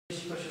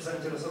Jeśli ktoś jest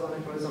zainteresowany,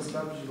 polecam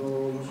sprawdzić, bo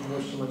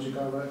możliwości ma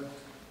ciekawe.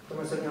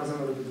 Natomiast ja nie mam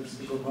zamiaru do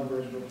wszystkiego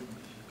omawiać, bo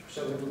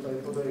chciałbym tutaj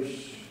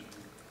podejść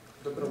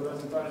do problemu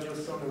bardziej od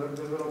strony web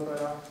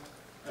dewelopera,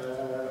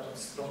 od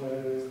strony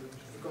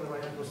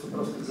wykonywania po prostu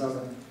prostych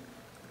zadań.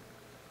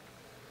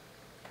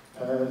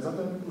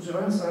 Zatem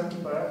używając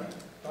AMP,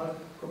 tak,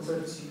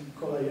 koncepcji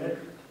kolejek,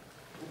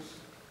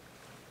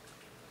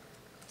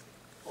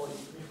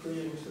 nie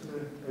wkleję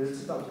niestety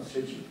cytatu z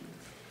sieci,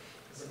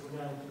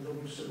 zapomniałem o tym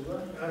drobnym szczególe.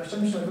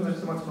 Chciałbym się nawiązać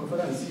do tematu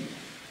konferencji.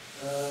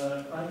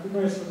 AMP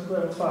jest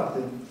protokołem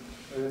otwartym.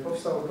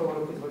 Powstał około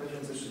roku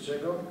 2003.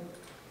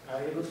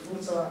 Jego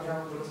twórca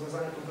miał do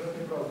rozwiązania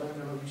konkretny problem,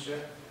 mianowicie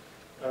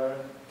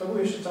to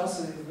były jeszcze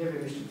czasy, nie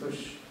wiem, jeśli ktoś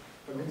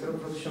pamięta, rok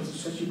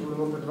 2003 były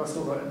modne dwa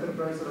słowa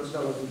Enterprise oraz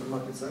Java w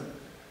informatyce.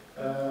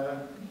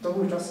 To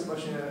były czasy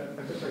właśnie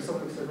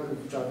enterprise'owych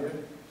serwerów w Javie.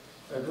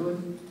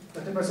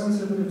 Enterprise'owe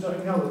serwery w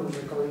Javie miały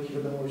różne kolejki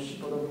wiadomości,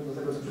 podobnie do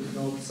tego, co przed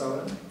chwilą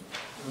opisałem.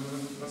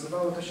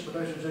 Nazywało to się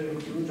bodajże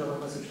JMQ, Java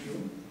Message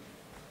Queue.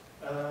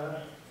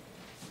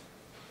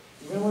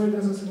 Miało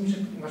jeden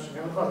zasadniczy,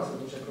 miało dwa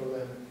zasadnicze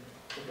problemy.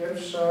 Po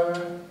pierwsze,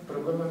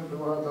 problemem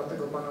była dla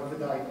tego pana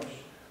wydajność.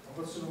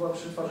 On potrzebował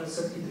przetwarzać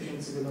setki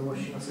tysięcy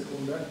wiadomości na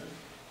sekundę.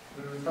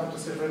 Tamte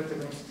serwery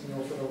tego niestety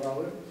nie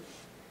oferowały.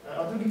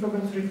 A drugi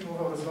problem, który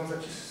próbował rozwiązać,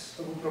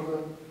 to był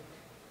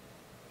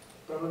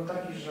problem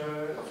taki,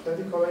 że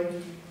wtedy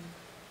kolejki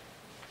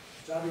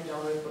w Javie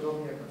działały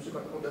podobnie jak na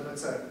przykład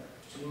ODBC,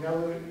 czyli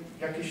miały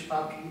jakieś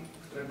API,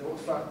 które było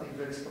otwarte i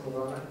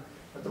wyeksponowane,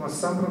 natomiast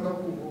sam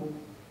protokół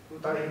był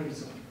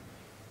tajemnicą.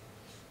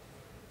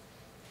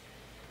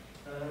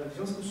 W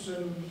związku z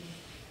czym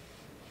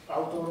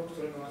autor,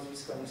 którego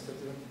nazwiska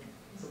niestety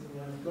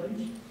zapomniałem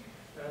wkleić,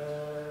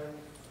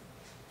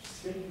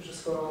 stwierdził, że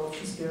skoro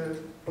wszystkie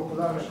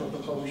popularne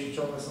protokoły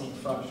sieciowe są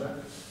otwarte,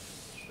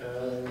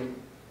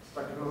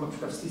 tak jak na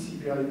przykład z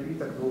TCP/IP,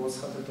 tak było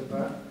z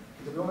HTTP,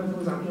 i gdyby one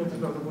były zamknięte,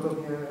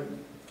 prawdopodobnie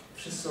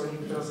wszyscy oni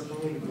teraz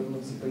zapomnieli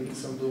problemów z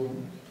IPX-em Doom.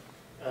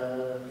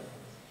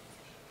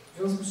 W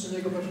związku z czym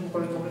jego protokół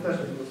kolejkowy też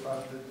był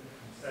otwarty.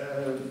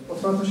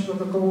 Otwartość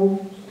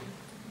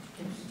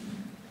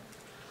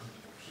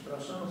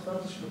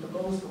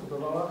protokołu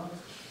spowodowała,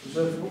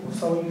 że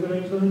powstały wiele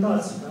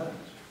implementacji, tak?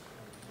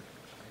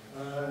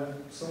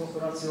 Są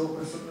implementacje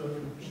open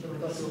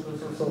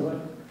source'owe,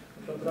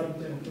 na przykład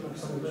RabbitMQ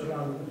napisane w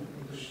Erlangu,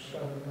 dość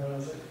ciekawy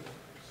wynalazek.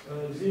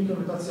 Dwie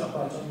implementacje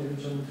Apache, nie wiem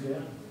czemu dwie,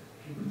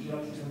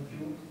 RabbitMQ.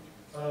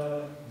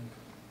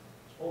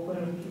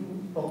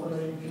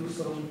 OpenMQ,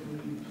 StormMQ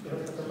i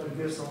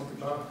RabbitMQ są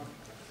chyba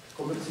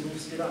komercyjnie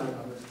wspierane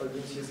nawet, tak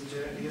więc jest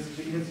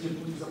gdzie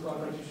pójść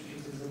zakładać, jeśli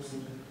jest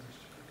zepsuty.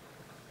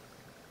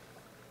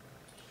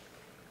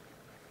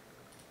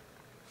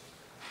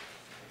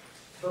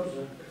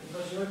 Dobrze, w takim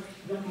razie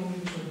jak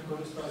moglibyśmy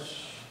wykorzystać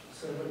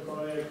serwer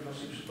kolejek w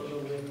naszej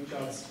przykładowej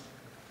aplikacji?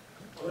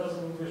 Od razu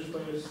mówię, że to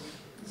jest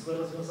złe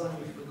rozwiązanie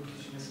i w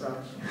produkcie się nie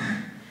sprawdzi.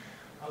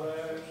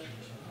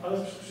 Ale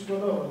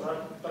przykładowo,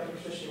 tak jak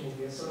wcześniej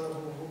mówię,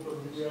 SRW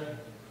produkuje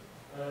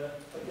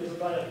takie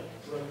zadania,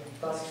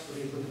 task, który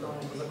jest do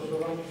wykonania, to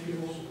zakodowanie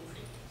filmu,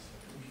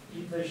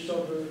 plik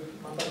wejściowy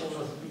ma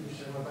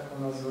taką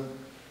nazwę,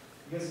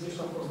 Jest gdzieś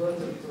tam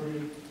konwerter, który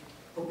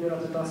pobiera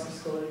te taski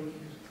z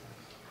kolejki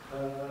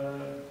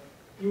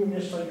i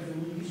umieszcza ich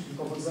wyniki, czyli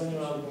powodzenia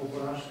albo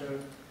porażkę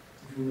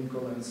w innej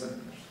kolejce,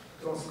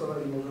 którą z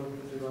kolei może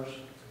opytywać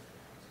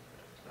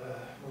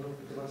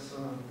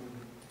stronami.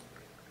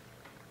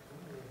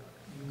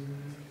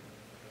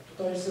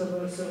 Tutaj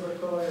serwer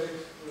kolejek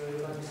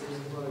radzi sobie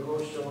z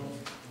odległością,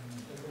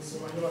 więc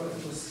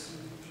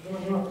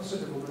nie ma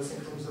potrzeby w ogóle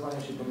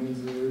synchronizowania się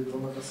pomiędzy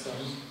dwoma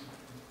taskami,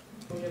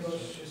 ponieważ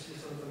jest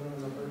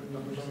na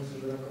poziomie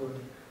serwera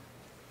kolejek.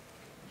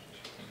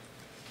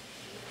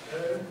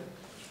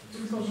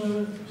 Tylko, że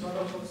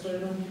nadal powstaje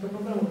nam kilka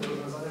problemów do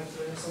rozwiązania,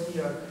 które nie są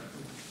nijak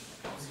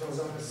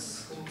związane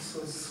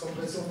z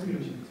kompresją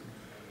filmu.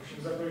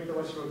 Musimy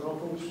zaprojektować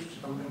protokół, czy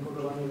tam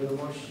enkodowanie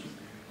wiadomości.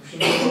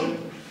 Musimy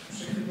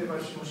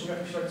przechwytywać, musimy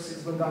jakieś reakcje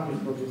z błędami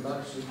w kodzie, tak?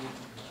 Czyli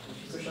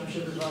jeśli coś nam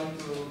się wywali,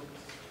 to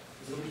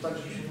zrobić tak,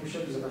 żebyśmy nie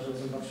musieli za każdym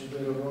razem patrzeć do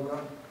aerologa,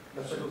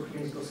 dlaczego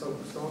klient dostał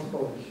pustą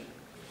odpowiedź.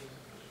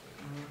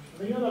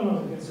 No i nadal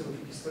mamy więcej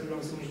logiki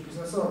sterującej niż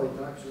biznesowej,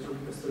 tak? Czyli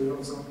logikę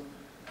sterującą,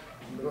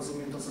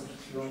 rozumiem to, co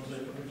przed chwilą tutaj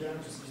powiedziałem,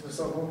 czy z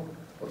biznesową,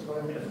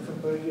 odpalenie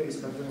FFmpeg i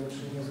sprawdzenie,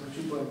 czy nie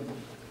zwrócił błędu.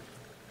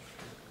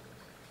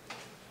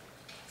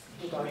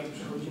 Tutaj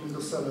przechodzimy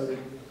do celery.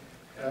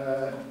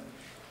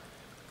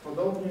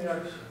 Podobnie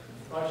jak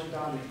w bazie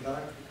danych,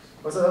 tak?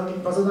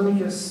 Baza danych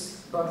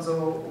jest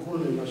bardzo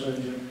ogólnym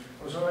narzędziem.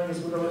 Można na nie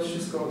zbudować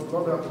wszystko od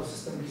bloga po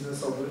system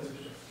biznesowy,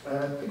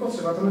 tylko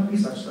trzeba to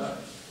napisać, tak?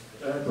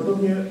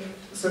 Podobnie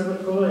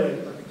serwer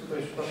kolejek, tak jak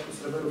tutaj w przypadku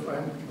serwerów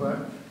AMP,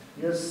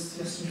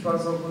 jest czymś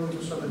bardzo ogólnym,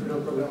 co trzeba dopiero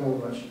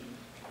programować.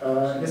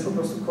 Jest po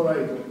prostu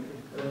kolejką.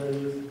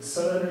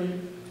 Celery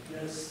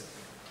jest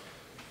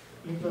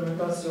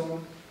implementacją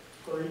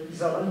kolejki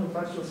zadań w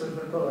oparciu o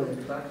serwer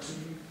kolejek, tak?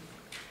 Czyli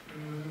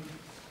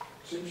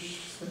czymś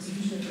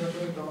specyficznie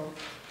przeznaczonym do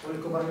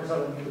projektowania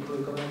zadań, nie do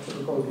projektowania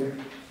czegokolwiek,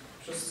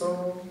 przez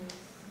co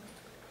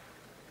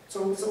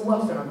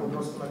ułatwia nam po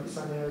prostu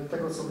napisanie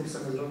tego, co my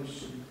chcemy zrobić,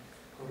 czyli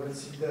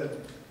konwersji idei.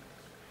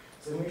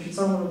 Zajmuje się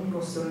całą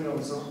logiką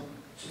sterującą,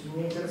 czyli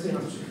nie interesuje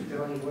nas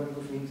przechwytywanie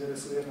błędów, nie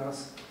interesuje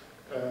nas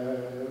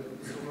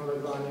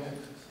zrównoległanie.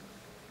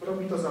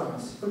 Robi to za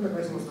nas. To taka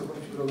jest mocno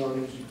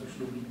konfigurowane, jeśli ktoś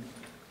lubi.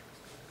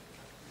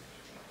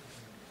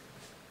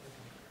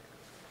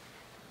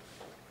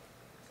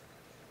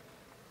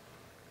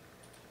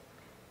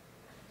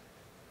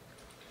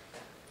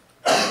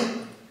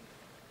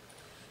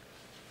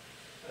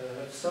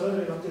 W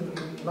Celery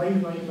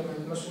naiwna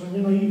implementacja,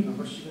 nie naiwna,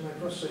 właściwie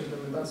najprostsza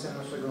implementacja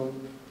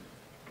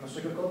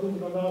naszego kodu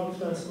wyglądałaby w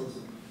ten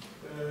sposób.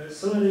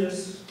 Celery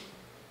jest,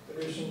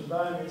 tego jeszcze nie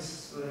dodałem,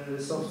 jest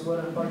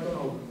softwarem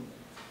Pythonowym.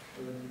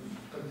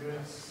 Tak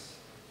więc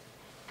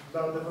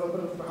dla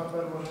deweloperów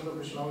PHP może to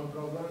być mały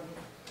problem,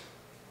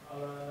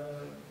 ale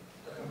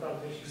tak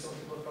naprawdę jeśli chcą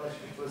tylko odpalić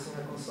jakieś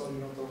polecenia konsoli,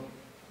 no to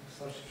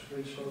wystarczy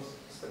przykleić kod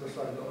z tego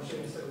slajdu,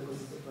 właściwie z tego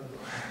kodu.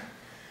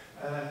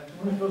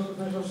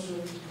 Najprostszej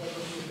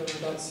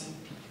implementacji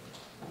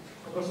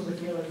po prostu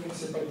definiujemy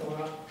funkcję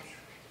Pythona.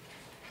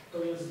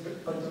 To jest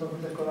Pythonowy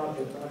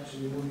dekorator, tak?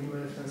 Czyli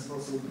mówimy w ten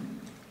sposób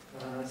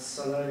z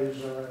Celery,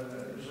 że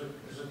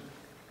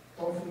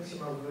tą funkcję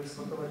ma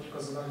wyeksportować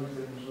ukazywanie,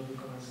 które można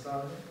wykonać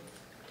zdalnie.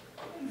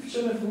 I w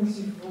ciele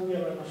funkcji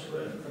wywołujemy naszego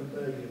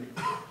FMPG.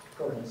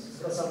 Koniec.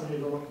 Zwracamy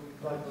jego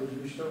wartość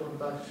wyjściową,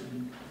 tak?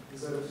 Czyli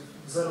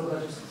 0 w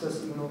razie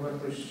sukcesu, inną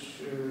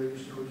wartość,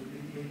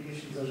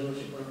 jeśli zdarzyła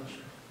się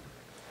porażka.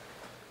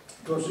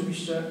 To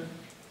oczywiście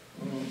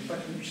tak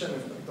nie piszemy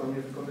w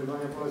Pythonie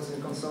wykonywania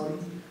poleceń konsoli.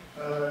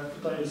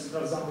 Tutaj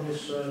sprawdzamy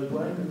jeszcze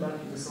błędy, tak?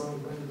 I wysyłamy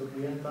błędy do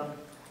klienta.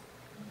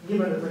 Nie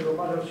będę tego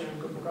omawiał, chciałem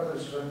tylko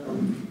pokazać,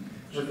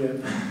 że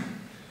wiem.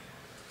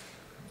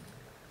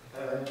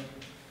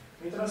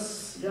 I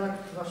teraz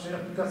jak w naszej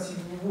aplikacji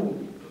www,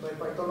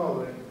 tutaj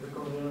Pythonowej,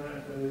 wykonujemy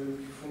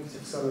funkcję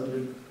w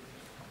Celery.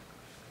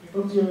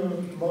 Importujemy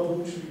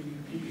moduł, czyli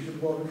plik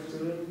źródłowy, w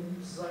którym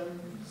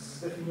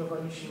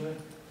zdefiniowaliśmy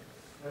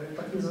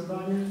takie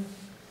zadanie.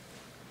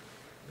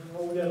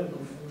 Wywołujemy tą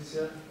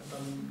funkcję,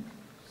 tam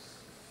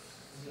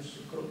jeszcze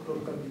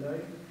kropka delay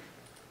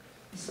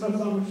i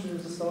sprawdzamy, czy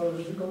zostało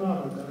już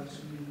wykonane, tak?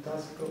 Czyli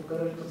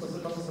task.array, to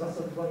co zwraca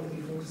uwagę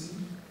tej funkcji,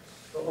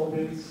 to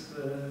obiekt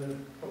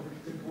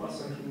typu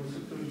asynchronous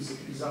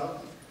result,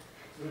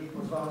 który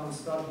pozwala nam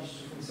sprawdzić,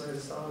 czy funkcja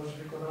została już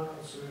wykonana,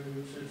 czy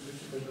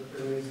też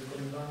dopiero jest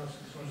wykonywana, czy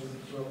też może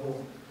zwróciła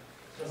błąd.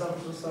 Sprawdzamy,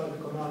 czy została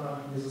wykonana,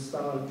 nie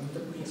została, i to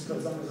później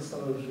sprawdzamy, że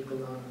została już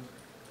wykonana.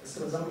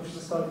 Sprawdzamy, czy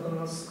została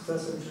wykonana z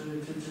sukcesem,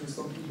 czy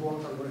wystąpił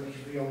błąd albo jakiś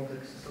wyjątek,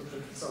 został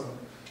przepisany.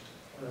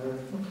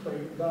 No tutaj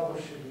udało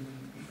się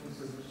i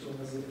funkcja zwróciła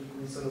nas do wyniku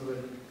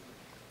celowego.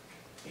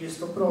 Jest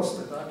to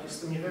proste, tak?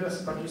 Jest to niewiele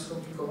bardziej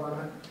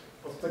skomplikowane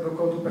od tego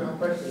kodu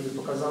PHP, który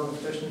pokazałem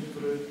wcześniej,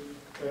 który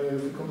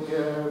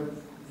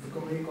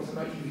wykonuje kod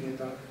naiwnie,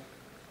 tak?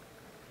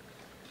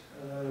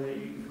 I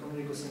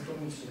wykonuje go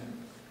synchronicznie.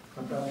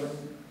 Naprawdę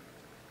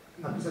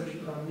napisać się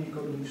trochę mniej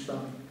kodu niż tam.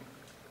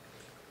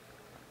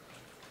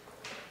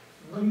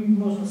 No i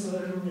można sobie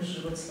również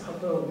używać z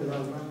PHP od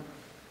niedawna.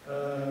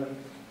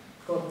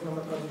 Kod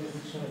wygląda naprawdę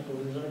identycznie jak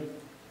powyżej.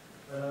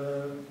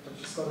 Tak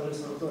się składa, że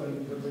jestem autorem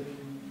biblioteki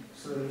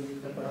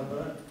PHP.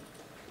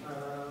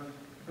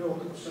 Było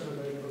to potrzebne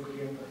dla jednego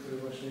klienta, który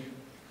właśnie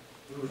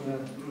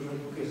różne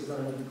głupie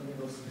zadania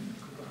wykonywał sobie w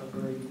PHP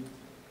i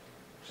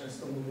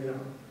często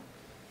umierał.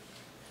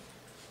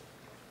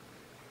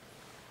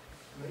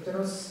 No i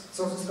teraz,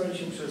 co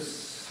zyskaliśmy przez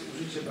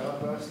użycie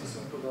PHP w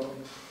stosunku do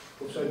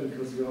poprzednich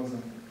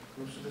rozwiązań?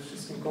 No przede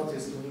wszystkim kod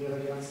jest mniej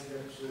elegancki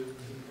jak przy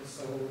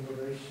podstawowym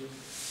podejściu,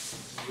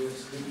 gdzie w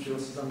skrypcie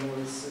rozsadzamy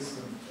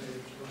system,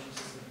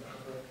 system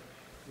PHP.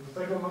 Do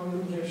tego mamy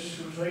również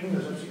różne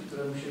inne rzeczy,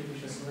 które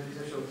musielibyśmy sobie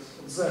napisać od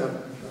zera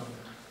tak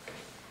naprawdę.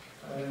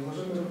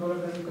 Możemy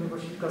równolegle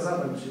wykonywać kilka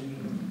zadań, czyli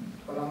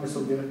odpalamy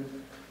sobie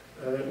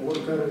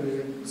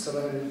workery,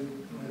 Celery,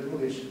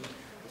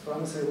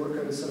 odpalamy sobie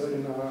workery Celery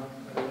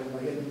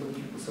na jednym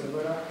podniku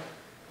serwera,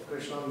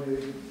 określamy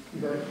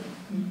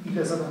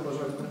ile zadań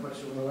można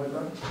wykonywać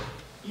równolegle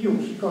i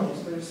już, i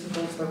koniec. To jest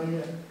tylko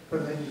ustawienie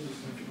pewnej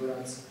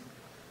konfiguracji.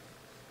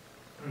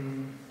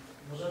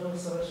 Możemy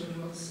ustawiać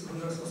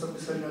różne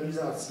sposoby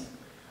serializacji.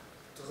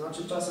 To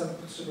znaczy czasem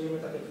potrzebujemy,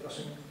 tak jak w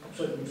naszym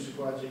poprzednim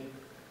przykładzie,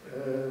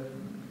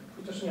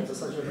 chociaż nie, w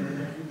zasadzie to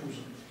będzie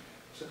później.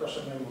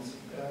 Przepraszam emocji.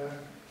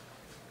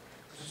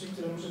 Rzeczy,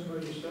 które muszę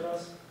powiedzieć teraz,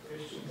 to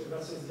jeszcze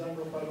integracja z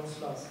Django Parlance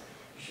Class.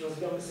 Jeśli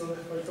rozwijamy sobie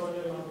w Pythonie,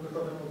 mamy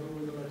gotowe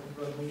moduły do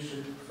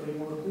najpopularniejszych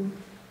frameworków.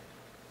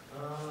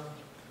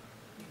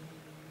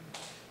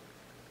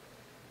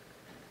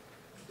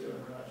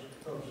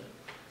 Dobrze.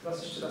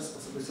 Teraz jeszcze raz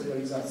sposoby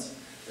serializacji.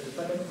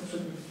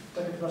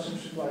 Tak jak w naszym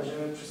przykładzie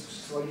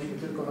przysłaliśmy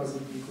tylko nazwy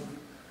plików,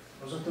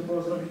 można to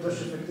było zrobić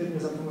dość efektywnie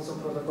za pomocą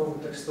protokołu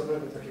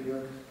tekstowego, takiego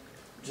jak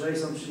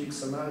JSON czy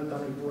XML.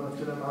 Danych było na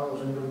tyle mało,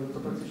 że nie robiło to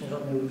praktycznie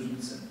żadnej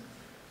różnicy.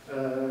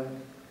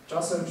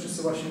 Czasem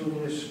przysyła się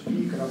również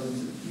plik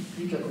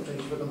jako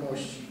część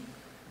wiadomości.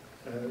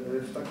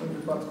 W takim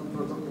wypadku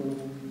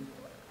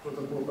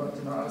protokół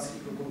oparty na ASCII,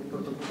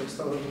 protokół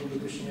tekstowy byłby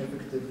dość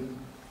nieefektywny.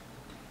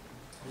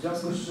 W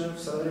związku z czym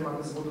w Celery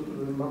mamy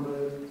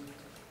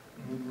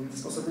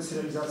sposoby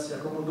serializacji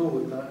jako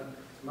moduły, tak?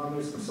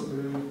 Mamy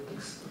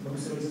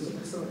serializację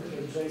tekstową,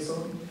 tak jak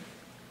JSON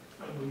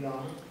albo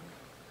YAML.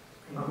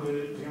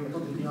 Mamy dwie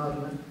metody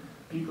binarne.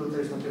 Pickle to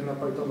jest natywna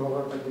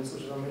Pythonowa, tak więc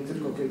używamy jej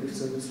tylko kiedy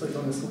chcemy z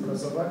Pythonem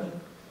współpracować.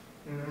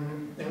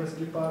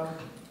 MSGPack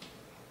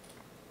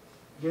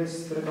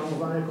jest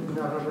reklamowany jako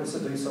binarna wersja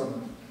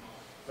JSON-a.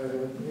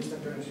 Nie jestem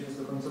pewien, czy jest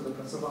do końca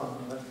dopracowana,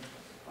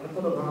 ale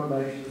podobno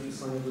nadaje się do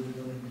pisania do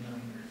danych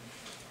binarnych.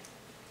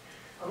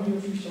 A my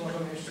oczywiście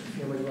możemy jeszcze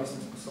definiować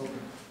własne sposoby,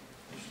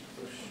 jeśli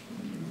ktoś...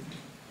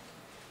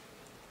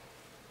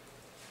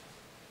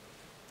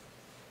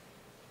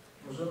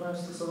 Możemy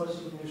stosować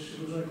również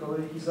różne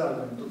kolejki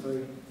zadań. Tutaj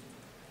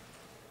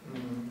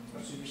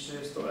oczywiście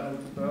jest to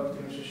MTP, o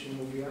którym wcześniej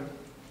mówiłem.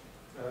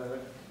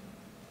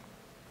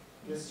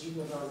 Jest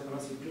dziwny znalazek w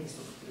nazwie 500,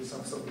 który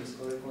sam w sobie jest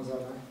kolejką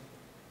zadań.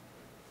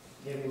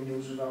 Nie wiem, nie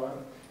używałem.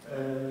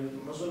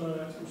 Możemy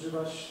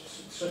używać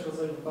trzech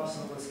rodzajów baz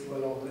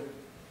NoSQL-owych.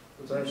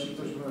 Tutaj, jeśli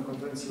ktoś był na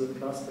konferencji Web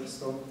Clusters,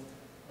 to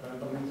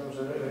pamiętam,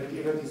 że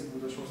Redis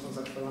był dość mocno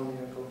zachwalany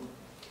jako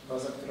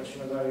baza, która się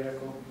nadaje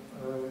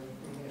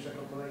również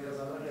jako kolejka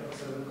zadań, jako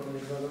serwer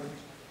kolejek zadań.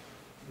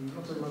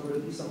 No to mamy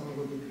Redisa,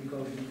 mamy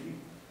Diffie.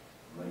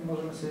 No i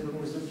możemy sobie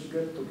również zrobić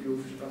get to queue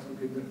w przypadku,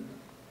 kiedy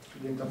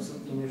klient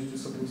absolutnie nie życzy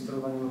sobie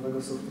instalowania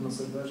nowego softu na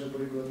serwerze, bo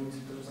jego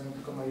administratorzy znają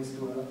tylko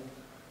MySQL.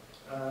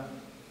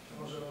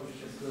 Możemy użyć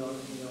SQL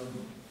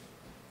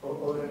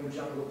albo ORM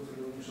Django,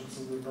 który również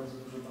obsługuje bardzo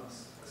dużo baz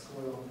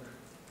SQL-owych.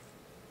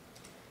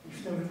 I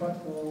w tym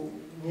wypadku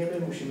nie my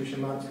musimy się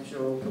martwić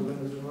o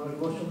problemy z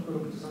równoległością, tylko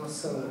robi to za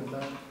nas Celery,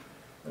 tak?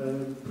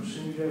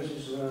 Proszę mi wierzyć,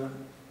 że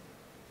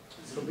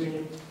zrobienie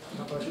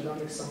na bazie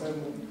danych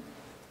samemu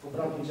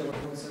poprawnie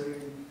działającej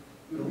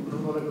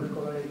równoległych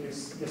kolejek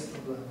jest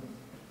problemem.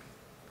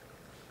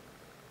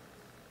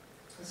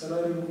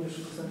 Celery również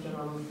udostępnia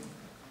nam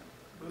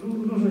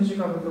różne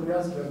ciekawe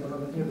drobiazgi, albo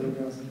nawet nie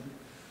drobiazgi,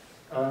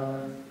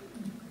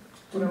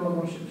 które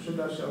mogą się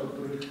przydać, a o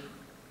których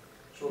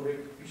człowiek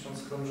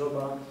pisząc cron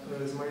joba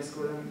z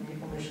MySQL-em nie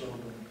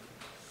pomyślałby.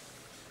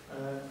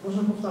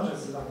 Można powtarzać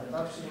zadania,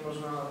 tak? Czyli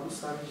można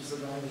ustawić w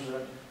zadaniu,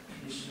 że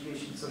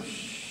jeśli coś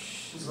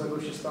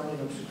złego się stanie,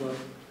 na przykład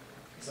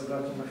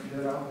zabraknie na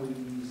chwilę ramu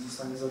i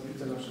zostanie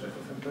zabite nasze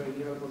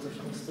FFmpeg albo coś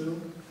w tym stylu,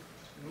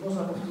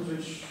 można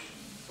powtórzyć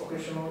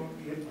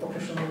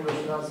określoną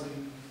ilość razy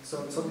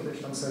co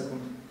ileś tam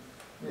sekund.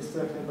 Jest to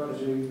jak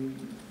najbardziej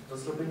do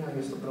zrobienia,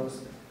 jest to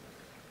proste.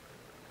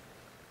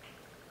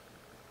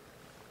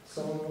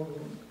 Są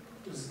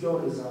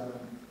zbiory zadań.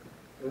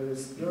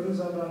 Zbiory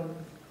zadań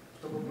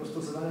to po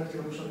prostu zadania,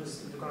 które muszą być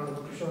wykonane w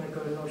określonej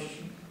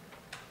kolejności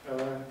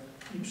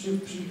i przy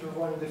ich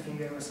wywołaniu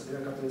definiujemy sobie,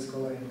 jaka to jest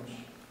kolejność.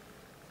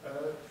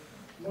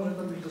 Może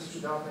to być dość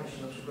przydatne,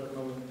 jeśli na przykład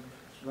mamy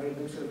na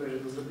jednym serwerze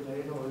do zrobienia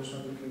jedną rzecz, na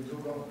drugim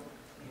drugą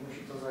i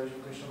musi to zajść w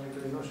określonej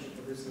kolejności.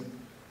 Powiedzmy,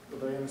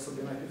 dodajemy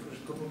sobie najpierw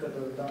użytkownika do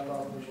etapa,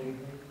 a później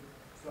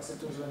w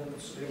następnym zadaniu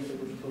potrzebujemy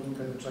tego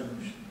użytkownika do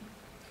czegoś.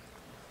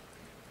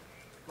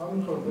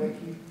 Mamy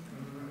callbacki.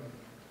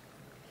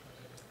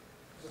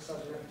 W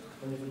zasadzie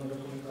to nie wygląda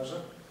komentarze.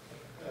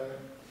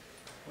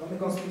 Mamy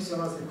konstrukcję o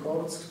nazwie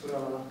Chords,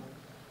 która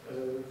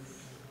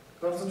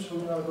bardzo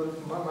przypomina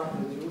algorytm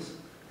MapReduce.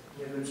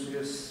 Nie wiem, czy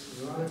jest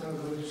znany ten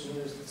algorytm, czy nie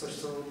jest to coś,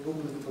 co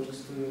Google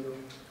wykorzystuje do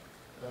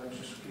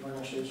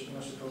przeszukiwania sieci,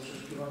 do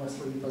przeszukiwania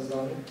swoich baz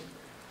danych.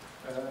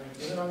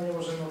 Generalnie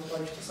możemy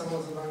odpalić to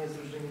samo zadanie z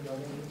różnymi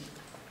danymi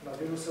na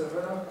wielu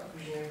serwerach, a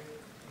później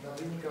na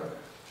wynikach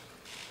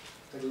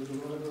tego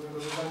równoległego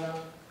zadania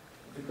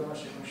wykona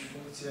się jakąś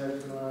funkcję,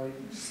 która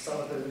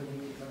scala te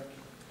wyniki, tak,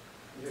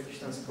 w jakiś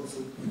ten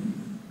sposób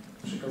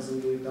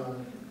przekazuje dane.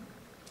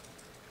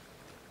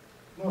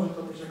 Może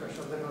to być jakaś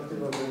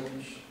alternatywa do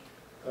jakichś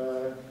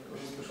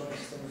rozproszonych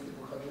systemów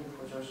typu Hadoop,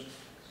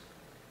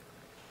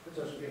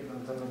 chociaż jedna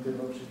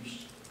alternatywa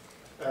oczywiście.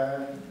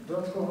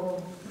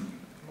 Dodatkowo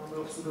mamy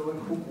obsługę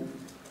webhooków.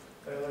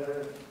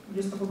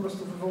 Jest to po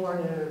prostu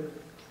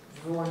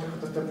wywołanie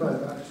HTTP,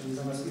 tak? Czyli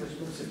zamiast ileś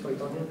funkcji w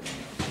Pythonie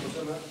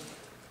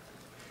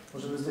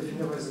możemy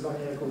zdefiniować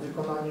zadanie jako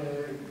wykonanie,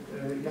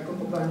 jako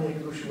podanie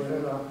jakiegoś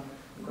URL-a,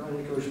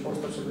 wykonanie jakiegoś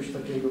posta, czegoś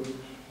takiego.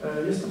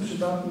 Jest to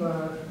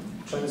przydatne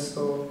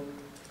często,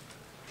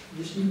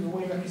 jeśli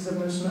wywołujemy jakiś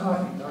zewnętrzny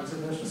API, tak?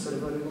 Zewnętrzne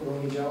serwery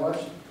mogą nie działać,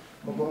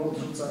 mogą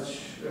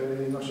odrzucać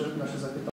nasze zapytania.